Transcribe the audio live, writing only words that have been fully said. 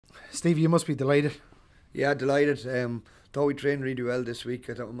Stevie, you must be delighted. Yeah, delighted. Thought we trained really well this week.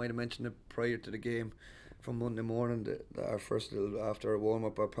 I thought we might have mentioned it prior to the game from Monday morning. Our first little after a warm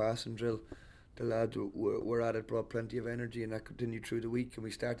up, our passing drill. The lads were at it, brought plenty of energy, and that continued through the week. And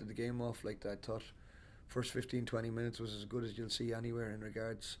we started the game off like that. I thought first 15-20 minutes was as good as you'll see anywhere in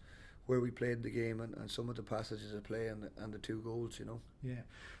regards where we played the game and some of the passages of play and the two goals. Yeah,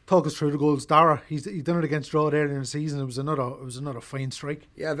 talk us through the goals. Dara, he's done it against Rod earlier in the season. It was another fine strike.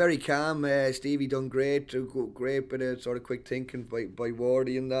 Yeah, very calm. Stevie done great. Great bit of sort of quick thinking by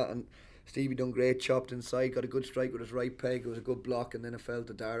Wardy and that, and Stevie done great. Chopped inside, got a good strike with his right peg. It was a good block, and then it fell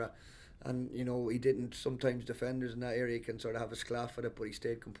to Dara. And he didn't. Sometimes defenders in that area can sort of have a sclaff at it, but he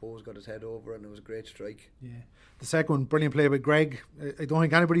stayed composed, got his head over, and it was a great strike. Yeah, the second one, brilliant play by Greg. I don't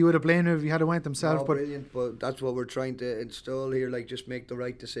think anybody would have blamed him if he had went himself. No, brilliant. But that's what we're trying to install here. Like, just make the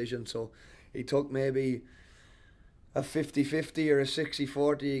right decision. So he took maybe a 50-50 or a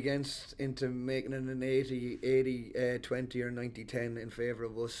 60-40 against into making it an 80-20 or 90-10 in favour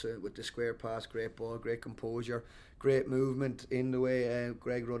of us with the square pass. Great ball, great composure, great movement in the way.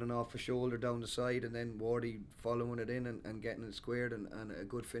 Greg running off a shoulder down the side, and then Wardy following it in and getting it squared, and a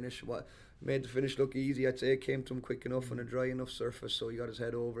good finish. What made the finish look easy, I'd say. It came to him quick enough on a dry enough surface, so he got his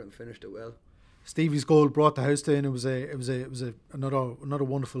head over it and finished it well. Stevie's goal brought the house down. It was another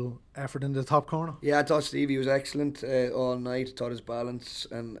wonderful effort in the top corner. Yeah, I thought Stevie was excellent all night. I thought his balance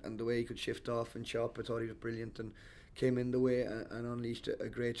and the way he could shift off and chop, I thought he was brilliant and came in the way and unleashed a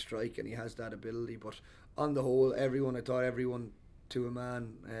great strike, and he has that ability. But on the whole, I thought everyone to a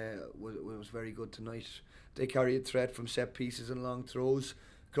man was very good tonight. They carried threat from set pieces and long throws.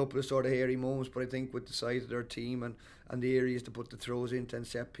 Couple of sort of hairy moments, but I think with the size of their team and the areas to put the throws into and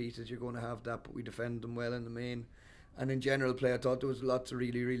set pieces, you're going to have that. But we defended them well in the main, and in general play, I thought there was lots of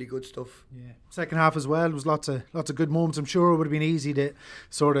really, really good stuff. Yeah, second half as well, there was lots of good moments. I'm sure it would have been easy to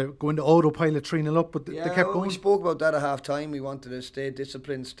sort of go into autopilot 3-0 up, but they kept going. We spoke about that at half time. We wanted to stay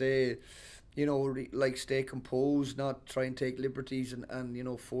disciplined, stay composed, not try and take liberties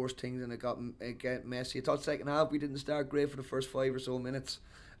and force things, and it get messy. I thought second half we didn't start great for the first 5 or so minutes,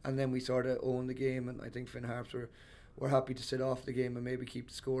 and then we sort of owned the game, and I think Finn Harps were happy to sit off the game and maybe keep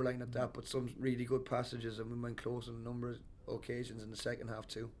the scoreline at that, but some really good passages, and we went close on a number of occasions in the second half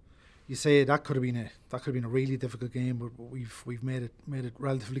too. You say that could have been a really difficult game, but we've made it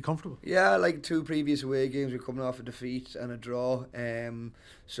relatively comfortable. Yeah, like 2 previous away games, we're coming off a defeat and a draw.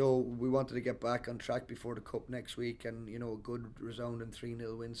 So we wanted to get back on track before the cup next week, and a good resounding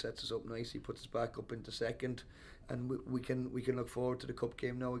 3-0 win sets us up nicely, puts us back up into second, and we can look forward to the cup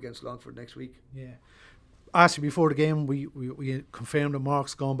game now against Longford next week. Yeah. Asked you before the game, we confirmed that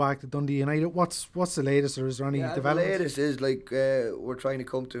Mark's gone back to Dundee United. What's the latest, or is there any developments? The latest is we're trying to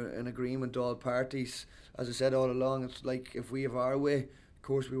come to an agreement to all parties. As I said all along, it's like if we have our way, of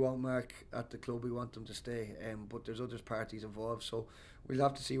course we want Mark at the club, we want them to stay. But there's other parties involved, so we'll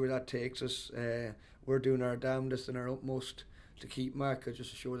have to see where that takes us. We're doing our damnedest and our utmost to keep Mark. I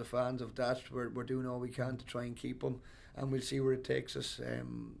just assure the fans of that. We're doing all we can to try and keep him, and we'll see where it takes us.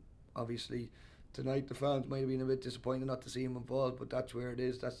 Obviously, tonight the fans might have been a bit disappointed not to see him involved, but that's where it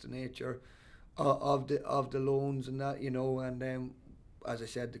is. That's the nature of the loans and that, and as I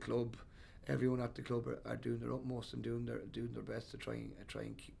said, the club, everyone at the club are doing their utmost and doing their best to try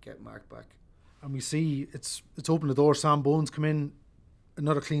and get Mark back. And we see it's opened the door. Sam Bones come in,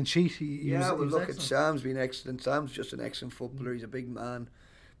 another clean sheet. He was look, Sam's been excellent. Sam's just an excellent footballer. He's a big man,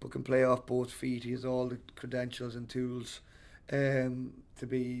 but can play off both feet. He has all the credentials and tools to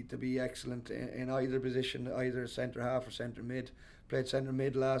be excellent in either position, either centre half or centre mid. Played centre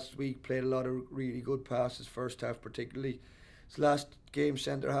mid last week, played a lot of really good passes first half particularly. His last game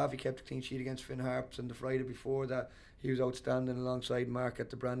centre half, he kept a clean sheet against Finn Harps, and the Friday before that he was outstanding alongside Mark at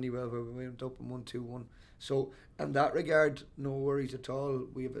the Brandywell where we went up and 1-2-1. So in that regard, no worries at all.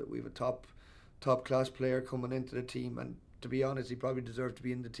 We have a top class player coming into the team, and to be honest, he probably deserved to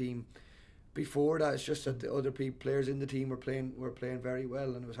be in the team. Before that, it's just that the other players in the team were playing very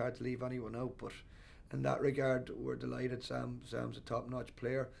well, and it was hard to leave anyone out. But in that regard, we're delighted. Sam's a top-notch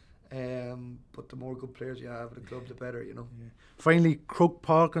player. But the more good players you have at the club, the better, Yeah. Finally, Crook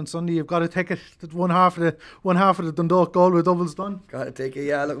Park on Sunday. You've got to take it. One half of the Dundalk goal with doubles done. Got to take it.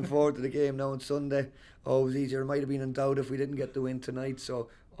 Yeah, looking forward to the game now on Sunday. Always easier. It might have been in doubt if we didn't get the win tonight. So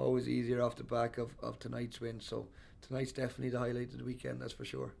always easier off the back of tonight's win. So tonight's definitely the highlight of the weekend. That's for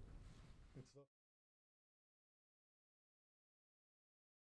sure.